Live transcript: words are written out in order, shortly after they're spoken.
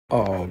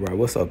All right,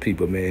 what's up,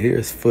 people, man?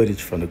 Here's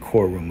footage from the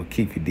courtroom of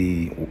Keefe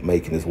D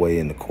making his way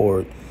into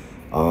court.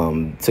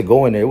 To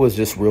go in there, it was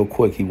just real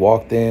quick. He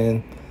walked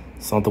in,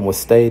 something was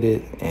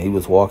stated, and he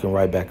was walking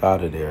right back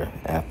out of there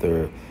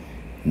after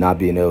not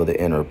being able to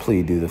enter a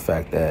plea due to the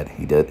fact that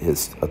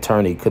his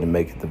attorney couldn't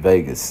make it to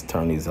Vegas.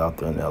 Attorney's out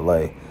there in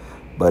L.A.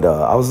 But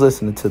I was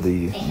listening to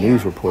the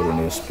news reporter and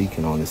they're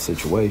speaking on this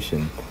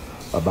situation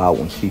about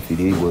when Keefe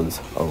D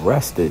was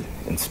arrested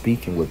and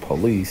speaking with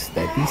police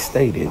that he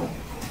stated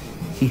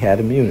he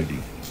had immunity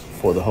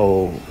for the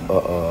whole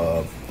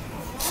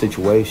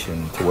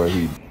situation, to where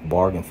he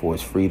bargained for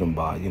his freedom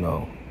by,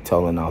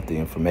 telling out the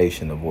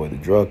information to avoid the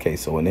drug case.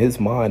 So in his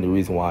mind, the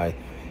reason why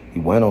he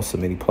went on so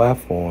many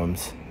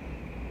platforms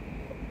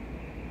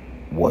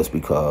was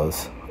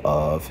because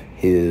of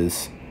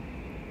his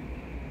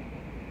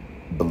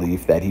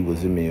belief that he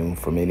was immune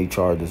from any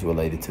charges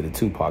related to the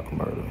Tupac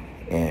murder.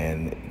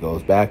 And it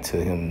goes back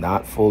to him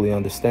not fully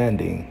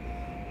understanding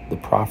the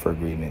proffer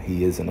agreement.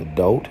 He is an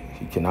adult.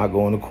 He cannot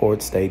go into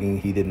court stating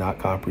he did not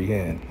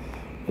comprehend.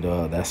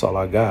 But that's all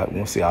I got.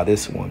 We'll see how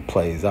this one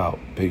plays out.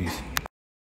 Peace.